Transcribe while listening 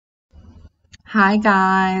Hi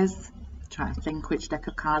guys, trying to think which deck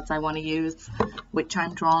of cards I want to use, which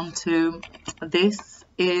I'm drawn to. This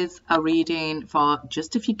is a reading for,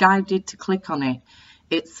 just if you guided to click on it,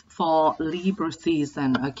 it's for Libra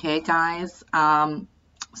season, okay guys?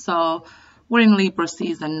 So we're in Libra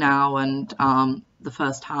season now, and the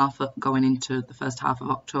first half of going into the first half of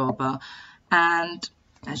October, and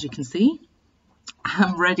as you can see,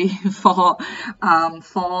 I'm ready for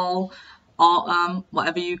fall, autumn,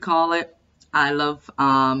 whatever you call it. I love,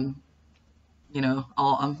 autumn,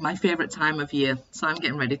 my favorite time of year. So I'm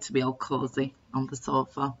getting ready to be all cozy on the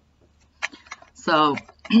sofa. So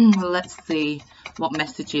let's see what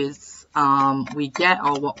messages we get,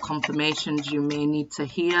 or what confirmations you may need to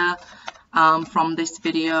hear from this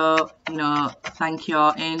video. Thank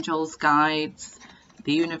your angels, guides,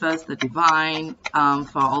 the universe, the divine,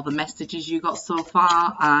 for all the messages you got so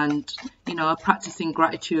far. And practicing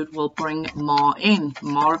gratitude will bring more in,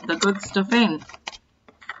 more of the good stuff in.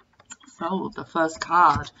 So the first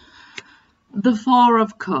card, the Four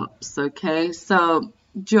of Cups. Okay, so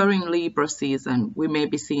during Libra season, we may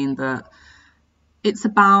be seeing that it's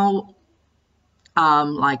about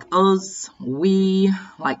like us, we,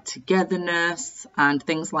 like togetherness and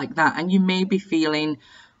things like that. And you may be feeling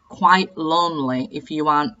quite lonely if you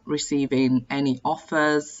aren't receiving any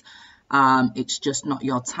offers. It's just not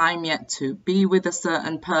your time yet to be with a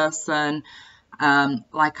certain person.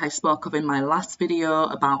 Like I spoke of in my last video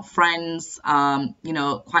about friends,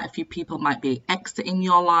 quite a few people might be exiting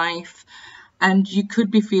your life, and you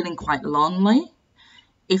could be feeling quite lonely.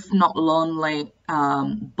 If not lonely,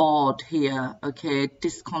 bored here, okay,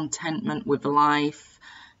 discontentment with life,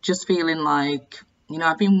 just feeling like,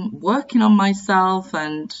 I've been working on myself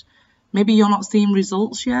and maybe you're not seeing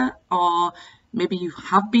results yet, or maybe you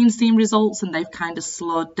have been seeing results and they've kind of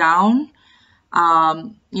slowed down.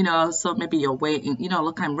 So maybe you're waiting,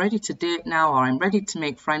 look, I'm ready to date now, or I'm ready to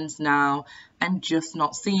make friends now, and just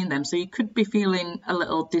not seeing them. So you could be feeling a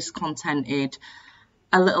little discontented,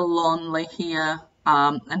 a little lonely here,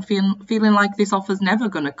 and feeling like this offer's never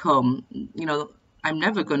going to come. I'm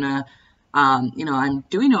never going to, I'm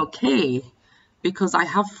doing okay because I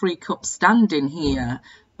have 3 cups standing here,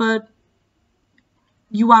 but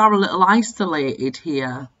you are a little isolated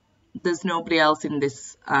here. There's nobody else in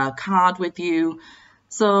this card with you.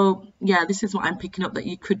 So yeah, this is what I'm picking up, that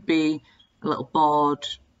you could be a little bored,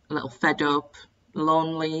 a little fed up,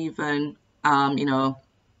 lonely even,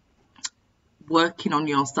 working on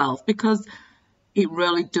yourself, because it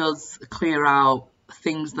really does clear out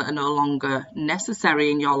things that are no longer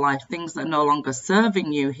necessary in your life, things that are no longer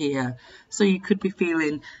serving you here. So you could be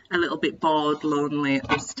feeling a little bit bored, lonely at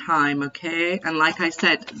this time, okay? And like I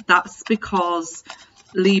said, that's because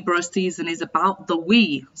Libra season is about the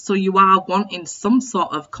we. So you are wanting some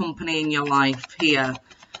sort of company in your life here.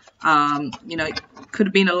 It could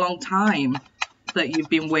have been a long time that you've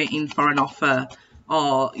been waiting for an offer,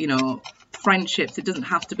 or, friendships. It doesn't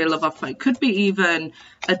have to be a love offer. It could be even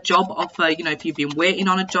a job offer. If you've been waiting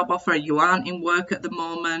on a job offer, you aren't in work at the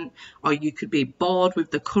moment, or you could be bored with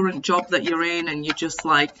the current job that you're in, and you're just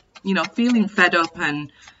like, feeling fed up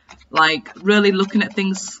and like really looking at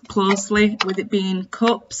things closely, with it being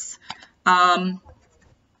cups. I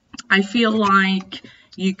feel like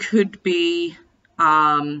you could be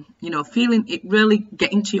feeling it, really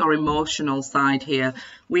getting to your emotional side here.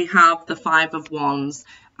 We have the 5 of Wands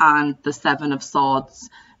and the 7 of Swords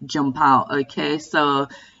jump out, okay? So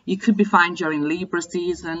you could be fine during Libra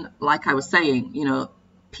season, like I was saying,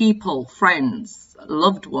 people, friends,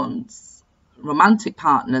 loved ones, romantic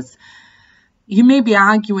partners. You may be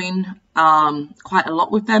arguing quite a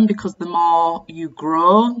lot with them, because the more you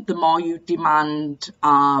grow, the more you demand,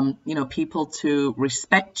 people to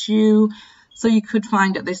respect you. So you could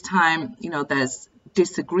find at this time, there's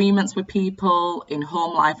disagreements with people in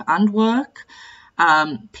home life and work.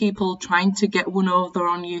 People trying to get one over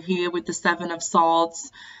on you here with the 7 of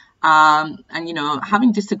Swords, and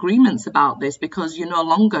having disagreements about this because you're no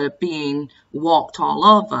longer being walked all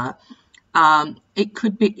over. It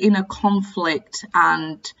could be inner conflict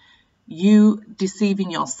and you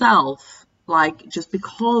deceiving yourself, like just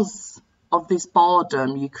because of this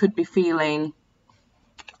boredom. You could be feeling,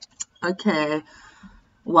 okay,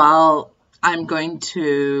 well, I'm going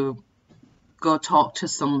to go talk to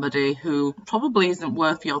somebody who probably isn't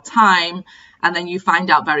worth your time, and then you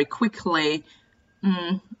find out very quickly,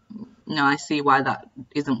 no, I see why that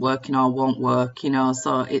isn't working or won't work,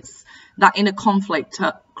 so it's that inner conflict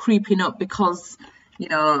creeping up, because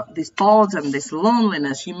this boredom, this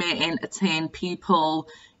loneliness, you may entertain people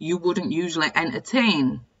you wouldn't usually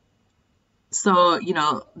entertain. So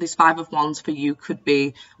this 5 of Wands for you could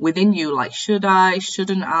be within you, like, should I,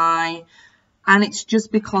 shouldn't I? And it's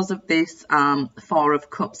just because of this Four of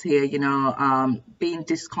Cups here, you know, being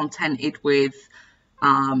discontented with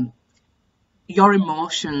your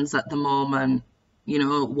emotions at the moment, you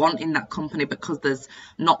know, wanting that company because there's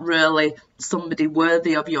not really somebody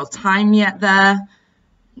worthy of your time yet there.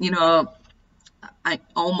 You know, I'm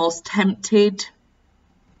almost tempted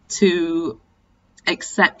to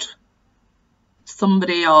accept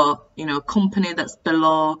somebody or, you know, company that's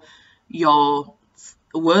below your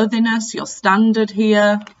worthiness, your standard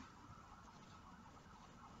here,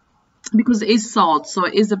 because it is swords, so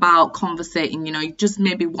it is about conversating. You know, you just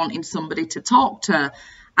maybe wanting somebody to talk to,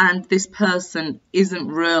 and this person isn't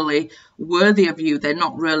really worthy of you. They're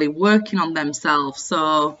not really working on themselves,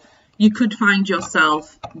 so you could find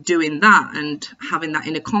yourself doing that and having that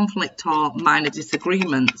inner conflict or minor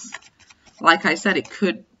disagreements. Like I said, it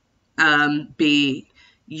could be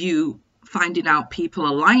you finding out people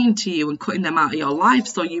are lying to you and cutting them out of your life,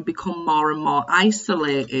 so you become more and more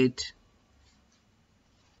isolated.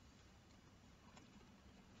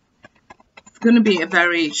 It's going to be a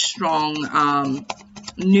very strong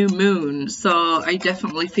new moon, so I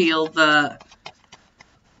definitely feel that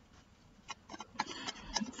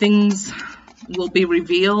things will be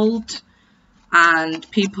revealed and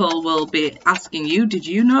people will be asking you, did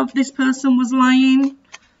you know if this person was lying?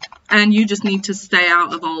 And you just need to stay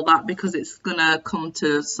out of all that, because it's going to come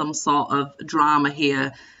to some sort of drama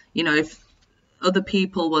here. You know, if other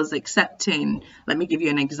people was accepting, let me give you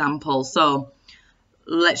an example. So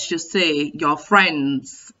let's just say you're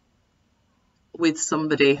friends with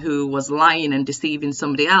somebody who was lying and deceiving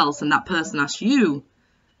somebody else, and that person asked you,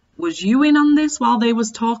 was you in on this while they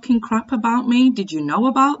was talking crap about me? Did you know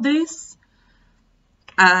about this?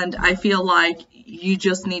 And I feel like you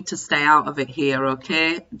just need to stay out of it here,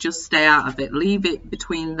 okay? Just stay out of it. Leave it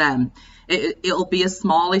between them. It'll be a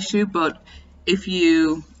small issue, but if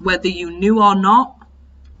you, whether you knew or not,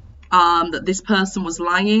 that this person was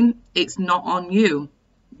lying, it's not on you.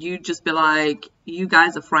 You just be like, you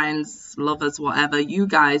guys are friends, lovers, whatever. You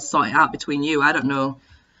guys sort it out between you. I don't know.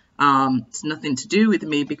 It's nothing to do with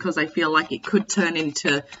me, because I feel like it could turn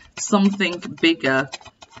into something bigger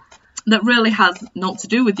that really has not to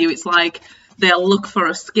do with you. It's like they'll look for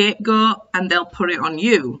a scapegoat and they'll put it on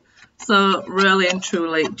you. So really and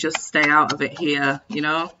truly, just stay out of it here, you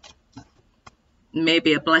know.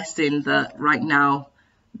 Maybe a blessing that right now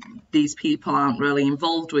these people aren't really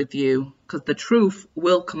involved with you, because the truth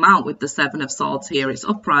will come out with the Seven of Swords here. It's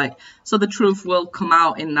upright, so the truth will come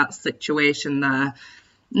out in that situation there.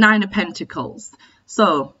 Nine of Pentacles.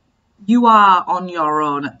 So you are on your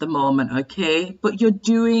own at the moment, okay? But you're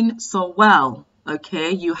doing so well,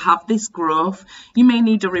 okay? You have this growth. You may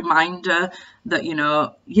need a reminder that, you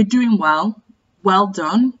know, you're doing well. Well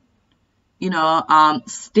done. You know,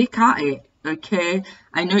 stick at it, okay?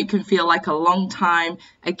 I know it can feel like a long time.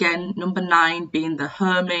 Again, number 9 being the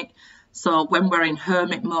Hermit. So when we're in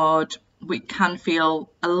Hermit mode, we can feel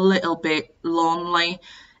a little bit lonely.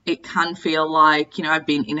 It can feel like, you know, I've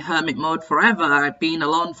been in hermit mode forever. I've been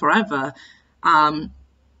alone forever.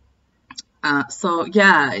 So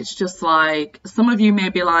yeah, it's just like, some of you may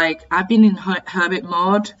be like, I've been in hermit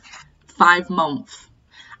mode 5 months.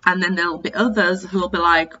 And then there'll be others who'll be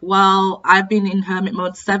like, well, I've been in hermit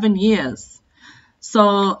mode 7 years.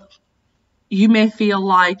 So you may feel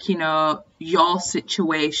like, you know, your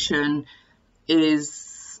situation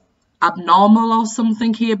is abnormal or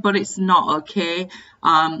something here, but it's not, okay?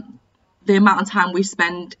 The amount of time we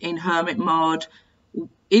spend in hermit mode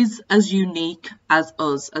is as unique as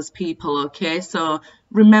us as people, okay? So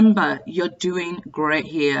remember, you're doing great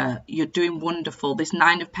here. You're doing wonderful. This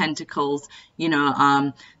 9 of Pentacles, you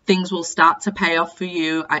know, things will start to pay off for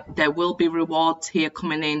you. There will be rewards here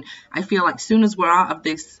coming in. I feel like as soon as we're out of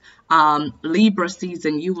this Libra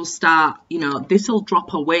season, you will start, you know, this will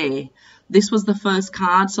drop away. This was the first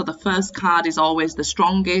card, so the first card is always the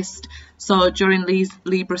strongest. So during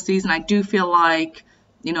Libra season, I do feel like,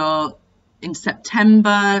 you know, in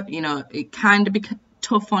September, you know, it kind of becomes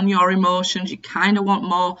tough on your emotions. You kind of want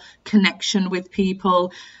more connection with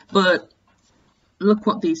people. But look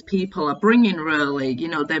what these people are bringing, really. You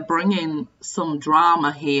know, they're bringing some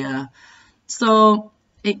drama here. So,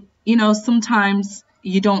 you know, sometimes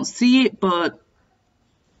you don't see it, but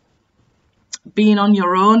being on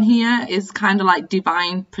your own here is kind of like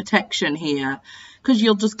divine protection here, because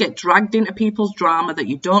you'll just get dragged into people's drama that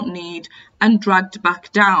you don't need and dragged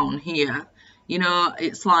back down here. You know,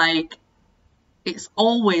 it's like, it's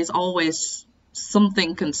always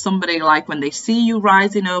something, and somebody, like when they see you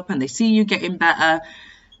rising up and they see you getting better,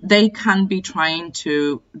 they can be trying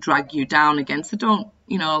to drag you down again. So don't,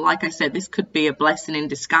 you know, like I said, this could be a blessing in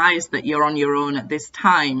disguise that you're on your own at this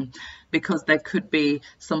time, because there could be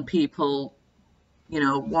some people, you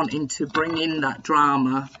know, wanting to bring in that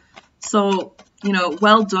drama. So, you know,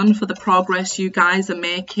 well done for the progress you guys are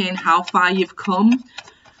making, how far you've come.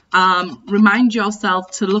 Remind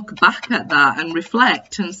yourself to look back at that and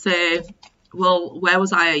reflect and say, well, where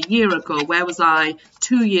was I a year ago? Where was I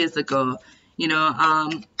 2 years ago? You know,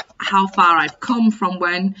 how far I've come from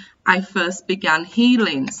when I first began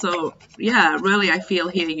healing. So, yeah, really, I feel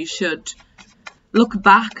here you should look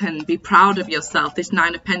back and be proud of yourself. This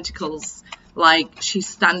Nine of Pentacles, like, she's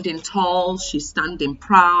standing tall, she's standing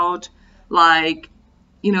proud, like,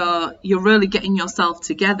 you know, you're really getting yourself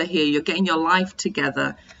together here. You're getting your life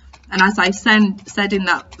together. And as I said in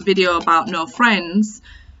that video about no friends,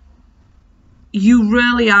 you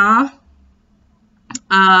really are,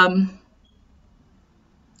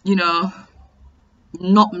 you know,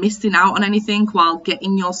 not missing out on anything while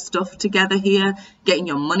getting your stuff together here, getting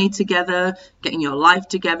your money together, getting your life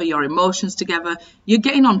together, your emotions together. You're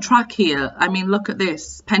getting on track here. I mean, look at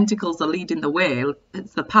this. Pentacles are leading the way.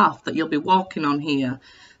 It's the path that you'll be walking on here.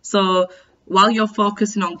 So while you're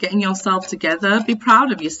focusing on getting yourself together, be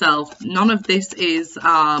proud of yourself. None of this is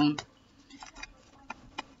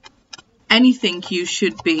anything you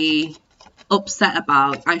should be upset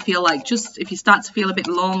about. I feel like just if you start to feel a bit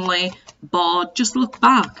lonely, bored, just look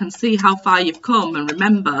back and see how far you've come, and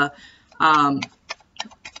remember,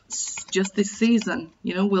 just this season,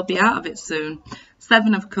 you know, we'll be out of it soon.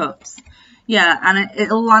 Seven of Cups, yeah, and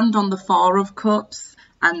it'll land on the Four of Cups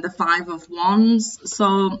and the Five of Wands.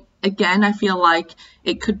 So again, I feel like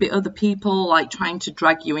it could be other people like trying to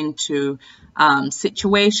drag you into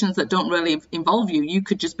situations that don't really involve you. You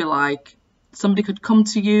could just be like, somebody could come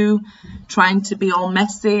to you trying to be all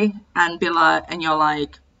messy and be like, and you're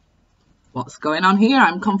like, what's going on here?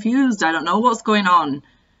 I'm confused. I don't know what's going on.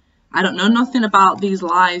 I don't know nothing about these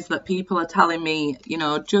lies that people are telling me, you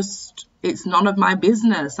know, just, it's none of my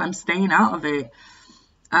business. I'm staying out of it.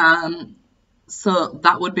 So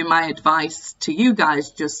that would be my advice to you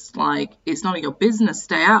guys. Just like, it's none of your business.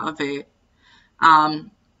 Stay out of it.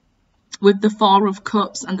 With the Four of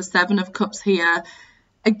Cups and the Seven of Cups here,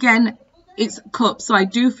 again, it's cups, so I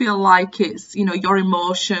do feel like it's, you know, your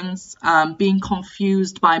emotions, being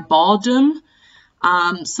confused by boredom.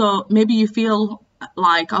 So maybe you feel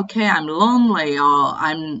like, okay, I'm lonely, or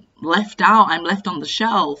I'm left out, I'm left on the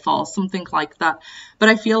shelf, or something like that. But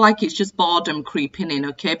I feel like it's just boredom creeping in,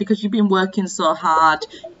 okay? Because you've been working so hard,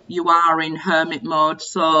 you are in hermit mode,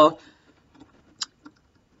 so,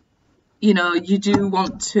 you know, you do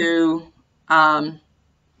want to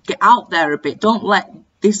get out there a bit. Don't let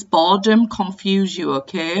this boredom confuse you,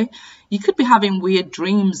 okay? You could be having weird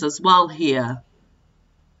dreams as well here,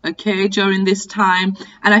 okay, during this time.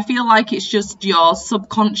 And I feel like it's just your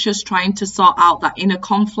subconscious trying to sort out that inner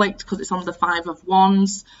conflict, because it's on the Five of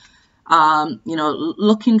Wands. You know,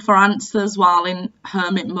 looking for answers while in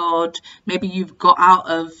hermit mode. Maybe you've got out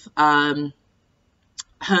of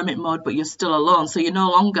hermit mode, but you're still alone, so you're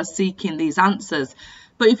no longer seeking these answers.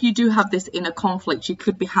 But if you do have this inner conflict, you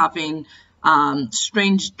could be having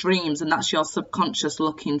strange dreams, and that's your subconscious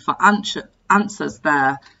looking for answers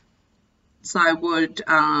there. So I would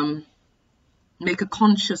make a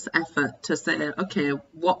conscious effort to say, okay,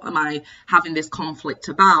 what am I having this conflict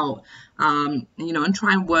about? You know, and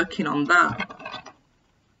try and working on that.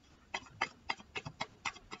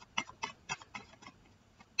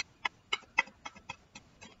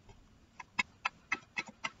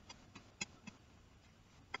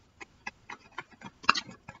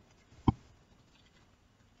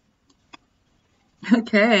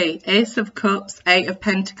 Okay, Ace of Cups, Eight of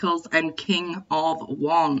Pentacles, and King of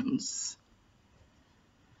Wands.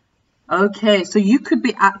 Okay, so you could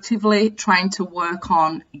be actively trying to work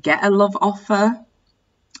on get a love offer.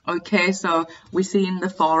 Okay, so we're seeing the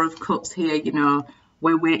Four of Cups here, you know,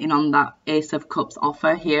 we're waiting on that Ace of Cups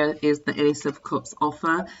offer. Here is the Ace of Cups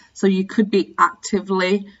offer. So you could be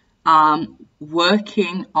actively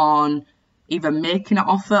working on either making an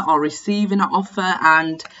offer or receiving an offer,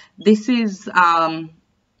 and this is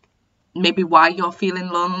maybe why you're feeling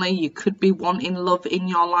lonely. You could be wanting love in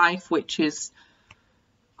your life, which is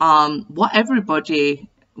what everybody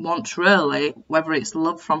wants really, whether it's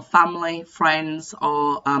love from family, friends,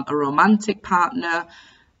 or a romantic partner.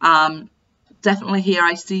 Definitely here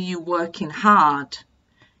I see you working hard.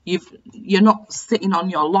 You're not sitting on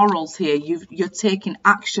your laurels here. You're taking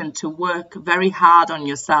action to work very hard on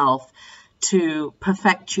yourself, to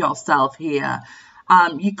perfect yourself here.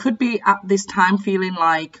 You could be at this time feeling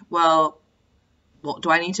like, well, what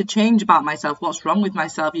do I need to change about myself? What's wrong with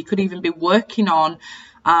myself? You could even be working on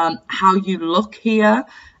how you look here.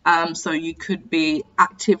 So you could be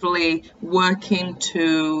actively working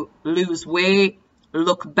to lose weight,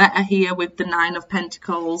 look better here with the Nine of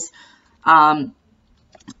Pentacles,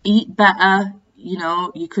 eat better. You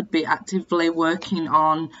know, you could be actively working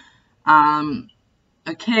on,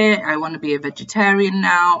 okay, I want to be a vegetarian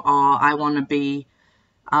now, or I want to be,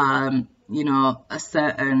 you know, a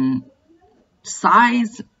certain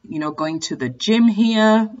size, you know, going to the gym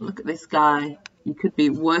here. Look at this guy. You could be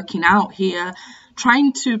working out here,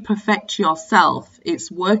 trying to perfect yourself. It's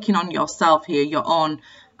working on yourself here, your own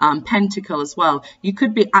pentacle as well. You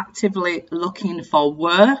could be actively looking for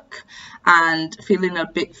work and feeling a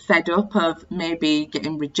bit fed up of maybe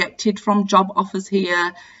getting rejected from job offers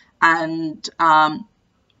here. And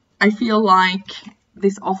I feel like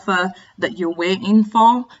this offer that you're waiting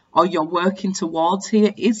for or you're working towards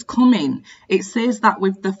here is coming. It says that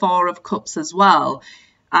with the Four of Cups as well.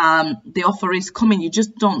 The offer is coming, you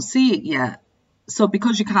just don't see it yet. So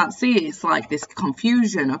because you can't see it, it's like this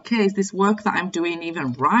confusion. Okay, is this work that I'm doing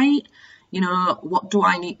even right? You know, what do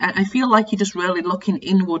I need? I feel like you're just really looking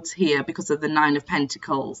inwards here because of the Nine of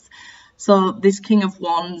Pentacles. So this King of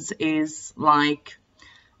Wands is like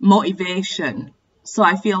motivation. So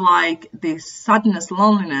I feel like this sadness,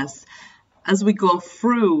 loneliness, as we go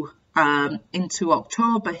through into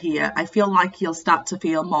October here, I feel like you'll start to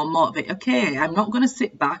feel more motivated. Okay, I'm not going to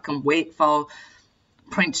sit back and wait for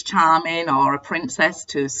Prince Charming or a princess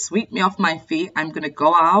to sweep me off my feet. I'm going to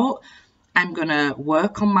go out, I'm going to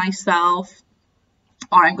work on myself,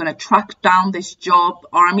 or I'm going to track down this job,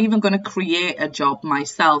 or I'm even going to create a job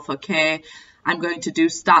myself. Okay, I'm going to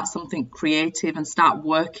start something creative and start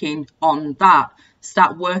working on that.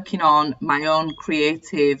 Start working on my own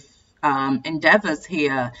creative endeavors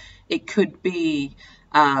here. It could be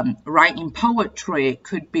writing poetry, it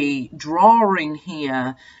could be drawing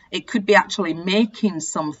here, it could be actually making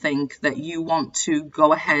something that you want to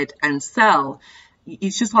go ahead and sell.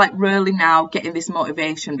 It's just like really now getting this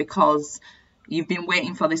motivation because you've been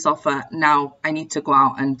waiting for this offer. Now I need to go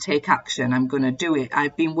out and take action. I'm going to do it.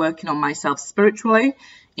 I've been working on myself spiritually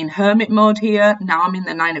in hermit mode here. Now I'm in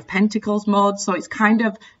the Nine of Pentacles mode. So it's kind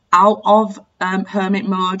of out of hermit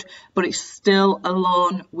mode, but it's still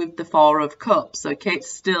alone with the Four of Cups. Okay,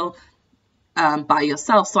 it's still by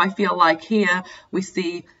yourself. So I feel like here we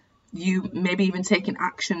see you maybe even taking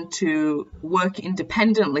action to work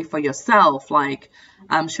independently for yourself. Like,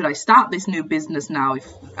 should I start this new business now? If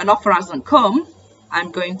an offer hasn't come,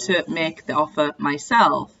 I'm going to make the offer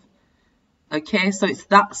myself. Okay, so it's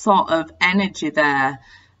that sort of energy there,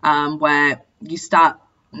 where you start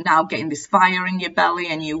now getting this fire in your belly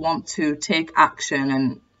and you want to take action,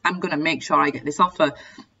 and I'm going to make sure I get this offer.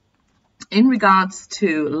 In regards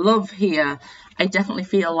to love here, I definitely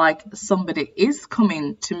feel like somebody is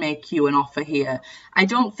coming to make you an offer here. I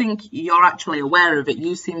don't think you're actually aware of it.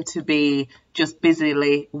 You seem to be just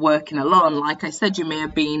busily working alone. Like I said, you may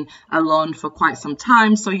have been alone for quite some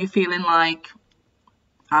time, so you're feeling like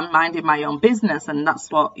I'm minding my own business, and that's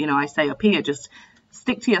what, you know, I say up here. Just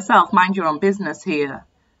stick to yourself, mind your own business here.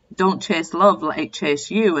 Don't chase love, let it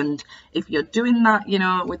chase you. And if you're doing that, you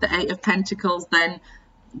know, with the Eight of Pentacles, then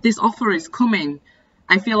this offer is coming.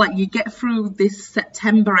 I feel like you get through this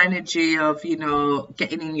September energy of, you know,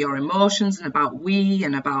 getting in your emotions and about we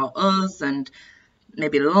and about us and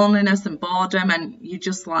maybe loneliness and boredom, and you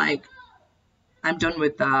just like, I'm done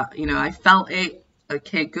with that. You know, I felt it.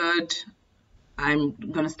 Okay, good. I'm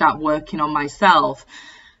going to start working on myself.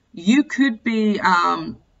 You could be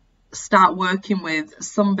start working with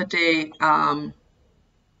somebody,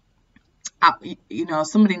 you know,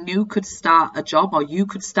 somebody new could start a job, or you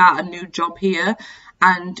could start a new job here,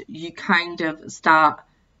 and you kind of start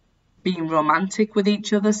being romantic with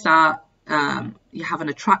each other, you have an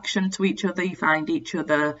attraction to each other, you find each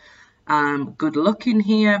other good looking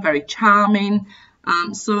here, very charming,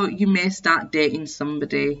 so you may start dating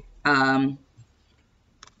somebody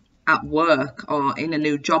at work or in a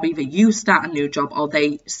new job. Either you start a new job or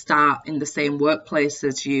they start in the same workplace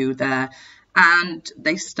as you there, and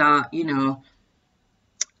they start, you know,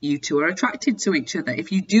 you two are attracted to each other.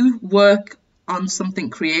 If you do work on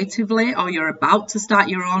something creatively, or you're about to start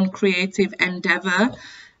your own creative endeavor,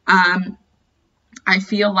 I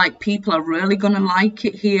feel like people are really going to like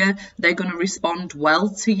it here. They're going to respond well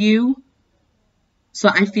to you. So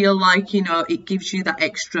I feel like, you know, it gives you that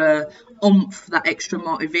extra oomph, that extra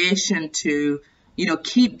motivation to, you know,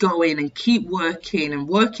 keep going and keep working and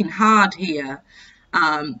working hard here.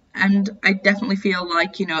 And I definitely feel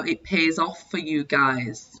like, you know, it pays off for you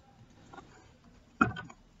guys.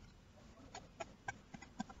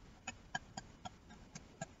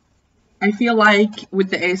 I feel like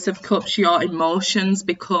with the Ace of Cups, your emotions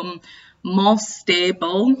become more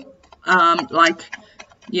stable. Like,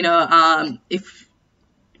 you know, if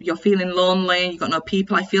you're feeling lonely, you've got no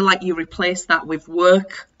people, I feel like you replace that with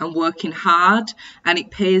work and working hard, and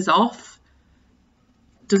it pays off.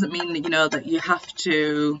 Doesn't mean that, you know, that you have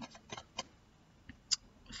to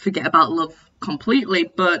forget about love completely,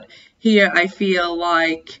 but here I feel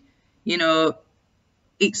like, you know,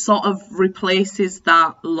 it sort of replaces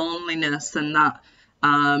that loneliness and that,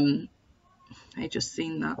 I just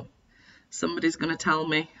seen that. Somebody's going to tell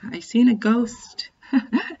me, I seen a ghost.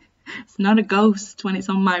 It's not a ghost when it's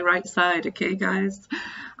on my right side, okay, guys?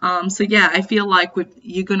 So yeah, I feel like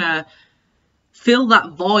you're going to fill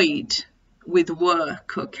that void with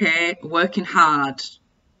work, okay? Working hard.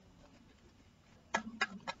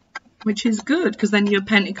 Which is good, because then your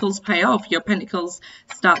pentacles pay off. Your pentacles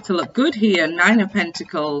start to look good here. 9 of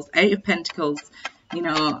Pentacles, 8 of Pentacles. You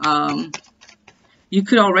know, you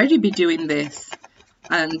could already be doing this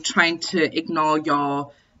and trying to ignore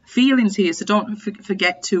your feelings here. So don't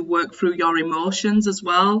forget to work through your emotions as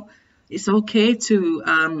well. It's okay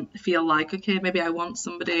to feel like, okay, maybe I want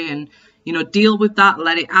somebody, and, you know, deal with that,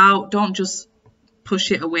 let it out. Don't just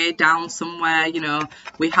push it away down somewhere. You know,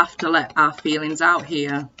 we have to let our feelings out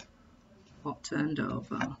here. What turned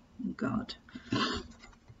over? Oh, God.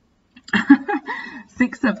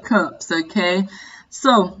 6 of Cups, okay?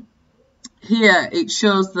 So here it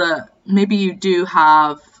shows that maybe you do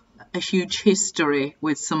have a huge history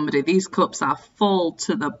with somebody. These cups are full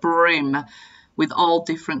to the brim with all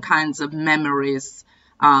different kinds of memories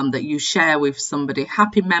that you share with somebody.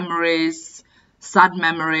 Happy memories, sad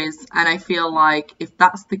memories, and I feel like if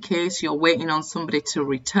that's the case, you're waiting on somebody to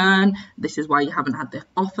return. This is why you haven't had the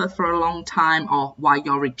offer for a long time, or why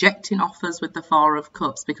you're rejecting offers with the 4 of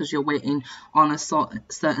Cups, because you're waiting on a certain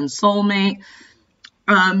soulmate.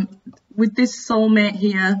 With this soulmate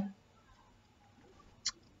here,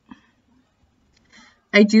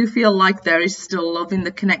 I do feel like there is still love in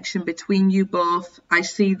the connection between you both. I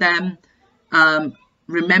see them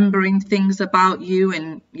remembering things about you,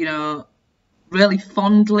 and, you know, really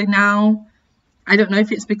fondly now. I don't know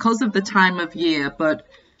if it's because of the time of year, but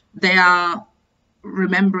they are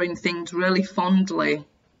remembering things really fondly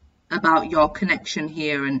about your connection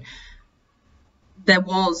here, and there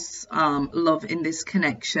was love in this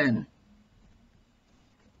connection.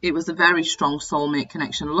 It was a very strong soulmate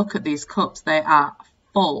connection. Look at these cups, they are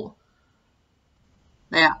full.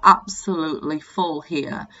 They are absolutely full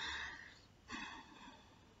here.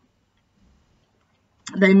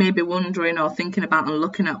 They may be wondering or thinking about and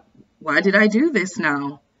looking at, why did I do this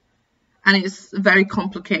now? And it's very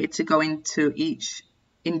complicated to go into each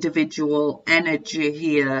individual energy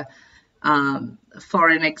here. For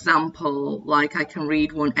an example, like I can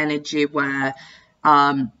read one energy where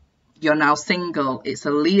you're now single. It's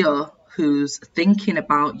a Leo who's thinking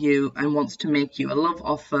about you and wants to make you a love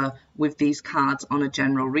offer with these cards on a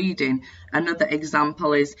general reading. Another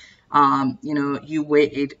example is, you know, you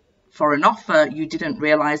waited for an offer, you didn't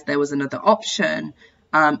realize there was another option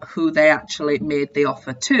who they actually made the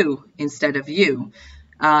offer to instead of you.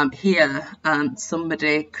 Here,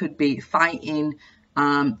 somebody could be fighting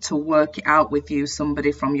to work it out with you,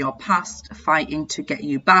 somebody from your past fighting to get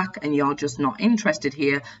you back, and you're just not interested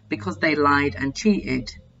here because they lied and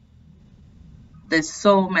cheated. There's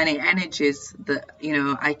so many energies that, you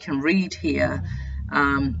know, I can read here.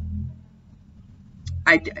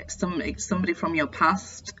 Somebody from your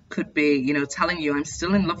past could be, you know, telling you, I'm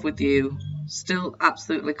still in love with you, still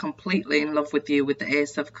absolutely completely in love with you, with the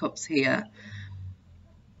Ace of Cups here.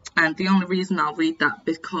 And the only reason I'll read that,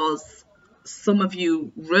 because some of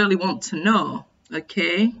you really want to know,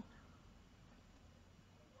 okay?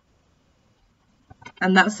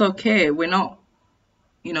 And that's okay. We're not,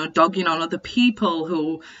 you know, dogging on other people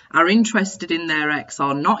who are interested in their ex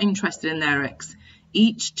or not interested in their ex.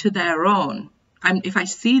 Each to their own. And if I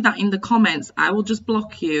see that in the comments, I will just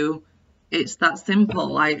block you. It's that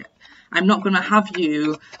simple. I'm not going to have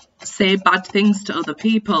you say bad things to other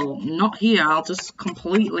people. Not here. I'll just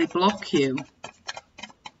completely block you.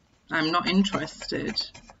 I'm not interested.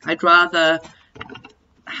 I'd rather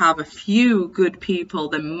have a few good people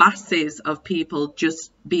than masses of people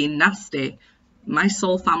just being nasty. My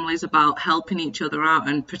soul family is about helping each other out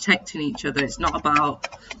and protecting each other. It's not about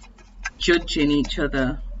judging each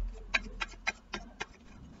other.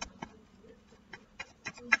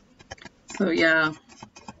 So yeah,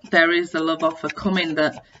 there is a love offer coming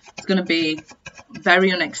that is going to be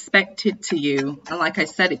very unexpected to you. And like I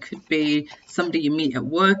said, it could be somebody you meet at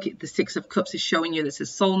work. The 6 of Cups is showing you there's a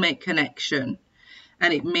soulmate connection.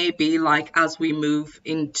 And it may be like, as we move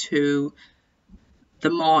into the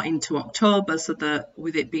more into October, so that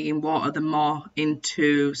with it being water, the more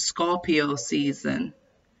into Scorpio season,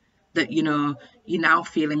 that, you know, you're now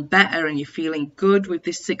feeling better and you're feeling good with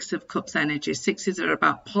this Six of Cups energy. Sixes are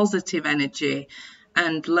about positive energy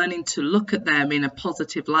and learning to look at them in a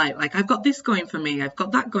positive light. Like, I've got this going for me, I've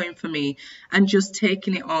got that going for me, and just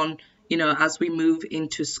taking it on, you know, as we move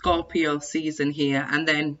into Scorpio season here. And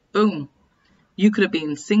then boom, you could have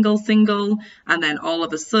been single, and then all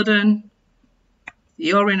of a sudden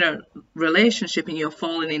you're in a relationship and you're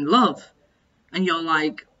falling in love, and you're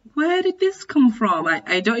like, where did this come from?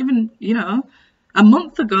 I don't even, you know, a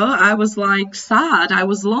month ago I was like sad, I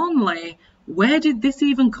was lonely. Where did this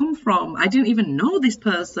even come from? I didn't even know this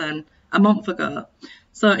person a month ago.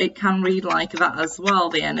 So it can read like that as well,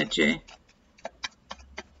 the energy.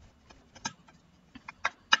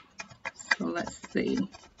 So let's see.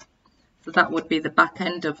 So that would be the back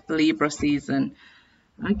end of Libra season.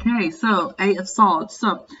 Okay, so Eight of Swords.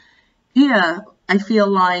 So here I feel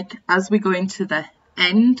like as we go into the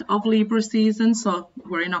end of Libra season, so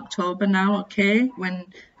we're in October now, okay, when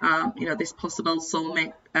you know, this possible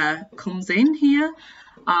soulmate comes in here,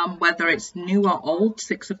 whether it's new or old.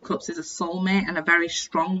 Six of Cups is a soulmate, and a very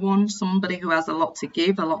strong one, somebody who has a lot to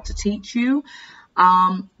give, a lot to teach you.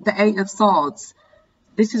 The Eight of Swords,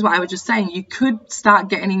 this is what I was just saying, you could start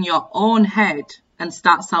getting in your own head and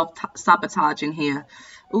start self-sabotaging here.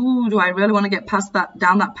 Ooh, do I really want to get past that,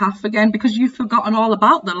 down that path again? Because you've forgotten all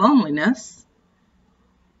about the loneliness.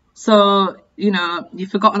 So, you know,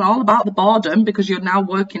 you've forgotten all about the boredom because you're now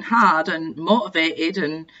working hard and motivated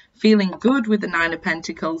and feeling good with the Nine of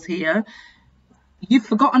Pentacles here. You've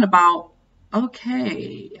forgotten about,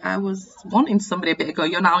 okay, I was wanting somebody a bit ago.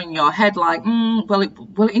 You're now in your head like,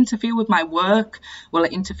 will it interfere with my work? Will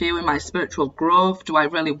it interfere with my spiritual growth? Do I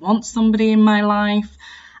really want somebody in my life?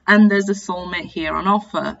 And there's a soulmate here on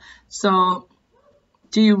offer. So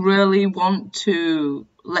do you really want to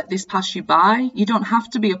let this pass you by? You don't have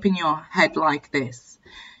to be up in your head like this.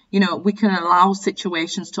 You know, we can allow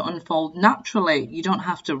situations to unfold naturally. You don't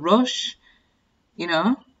have to rush, you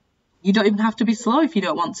know. You don't even have to be slow if you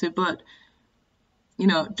don't want to, but, you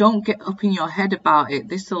know, don't get up in your head about it.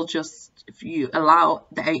 This will just, if you allow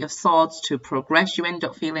the Eight of Swords to progress, you end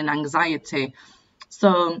up feeling anxiety.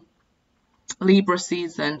 So Libra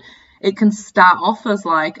season, it can start off as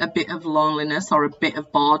like a bit of loneliness or a bit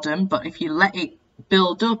of boredom, but if you let it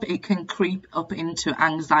build up, it can creep up into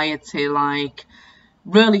anxiety, like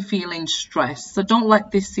really feeling stressed. So don't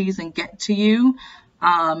let this season get to you,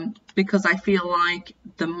 because I feel like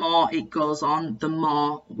the more it goes on, the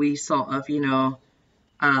more we sort of, you know,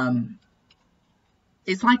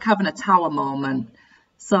 it's like having a tower moment.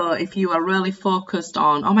 So if you are really focused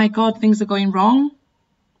on, oh my God, things are going wrong,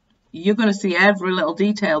 you're going to see every little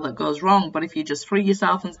detail that goes wrong. But if you just free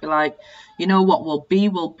yourself and be like, you know, what will be,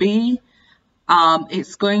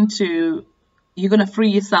 it's going to, you're going to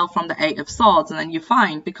free yourself from the Eight of Swords, and then you're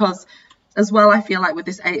fine. Because as well, I feel like with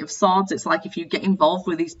this Eight of Swords, it's like if you get involved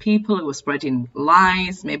with these people who are spreading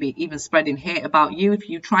lies, maybe even spreading hate about you, if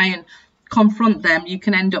you try and confront them, you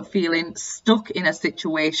can end up feeling stuck in a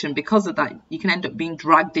situation because of that. You can end up being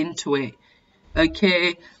dragged into it,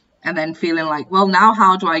 okay? And then feeling like, well, now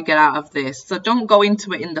how do I get out of this? So don't go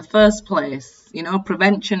into it in the first place. You know,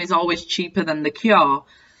 prevention is always cheaper than the cure.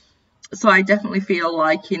 So I definitely feel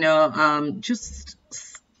like, you know, just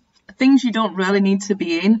things you don't really need to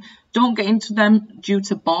be in, don't get into them due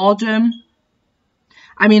to boredom.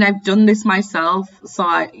 I mean, I've done this myself. So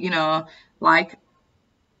I, you know, like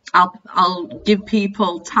I'll give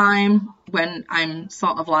people time when I'm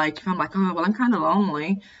sort of like, if I'm like, oh, well, I'm kind of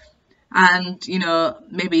lonely. And, you know,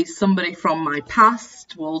 maybe somebody from my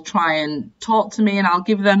past will try and talk to me, and I'll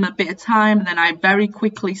give them a bit of time. And then I very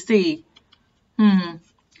quickly see,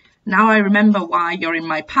 now I remember why you're in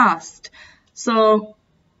my past. So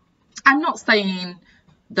I'm not saying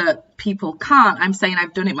that people can't. I'm saying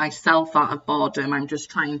I've done it myself out of boredom. I'm just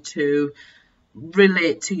trying to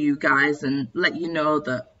relate to you guys and let you know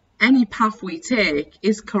that any path we take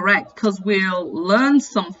is correct, because we'll learn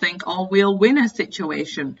something or we'll win a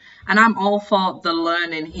situation. And I'm all for the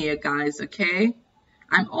learning here, guys, okay?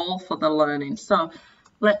 I'm all for the learning. So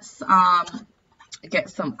let's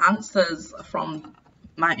get some answers from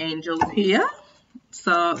my angels here.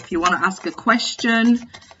 So if you want to ask a question,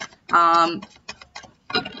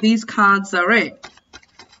 these cards are it.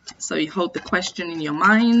 So you hold the question in your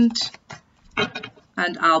mind,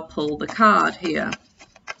 and I'll pull the card here.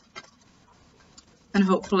 And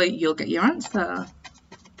hopefully you'll get your answer.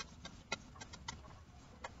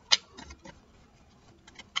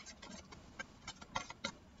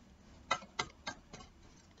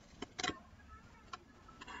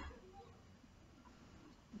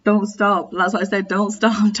 Don't stop. That's what I said. Don't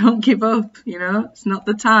stop. Don't give up. You know, it's not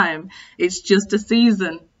the time. It's just a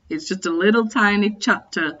season. It's just a little tiny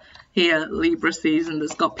chapter here, Libra season,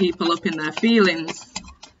 that's got people up in their feelings.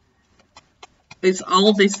 It's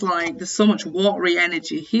all this, like, there's so much watery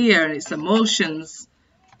energy here, and it's emotions.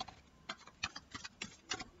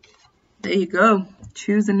 There you go.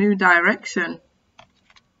 Choose a new direction.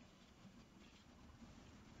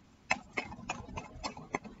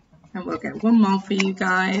 And we'll get one more for you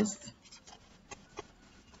guys.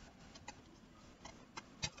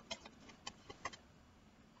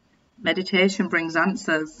 Meditation brings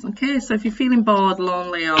answers. Okay, so if you're feeling bored,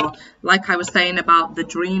 lonely, or like I was saying about the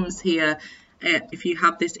dreams here, if you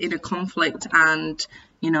have this inner conflict and,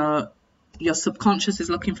 you know, your subconscious is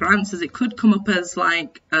looking for answers, it could come up as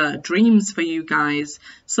like dreams for you guys.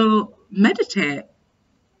 So meditate.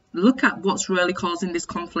 Look at what's really causing this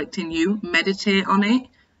conflict in you. Meditate on it,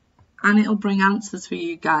 and it'll bring answers for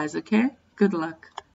you guys, okay? Good luck.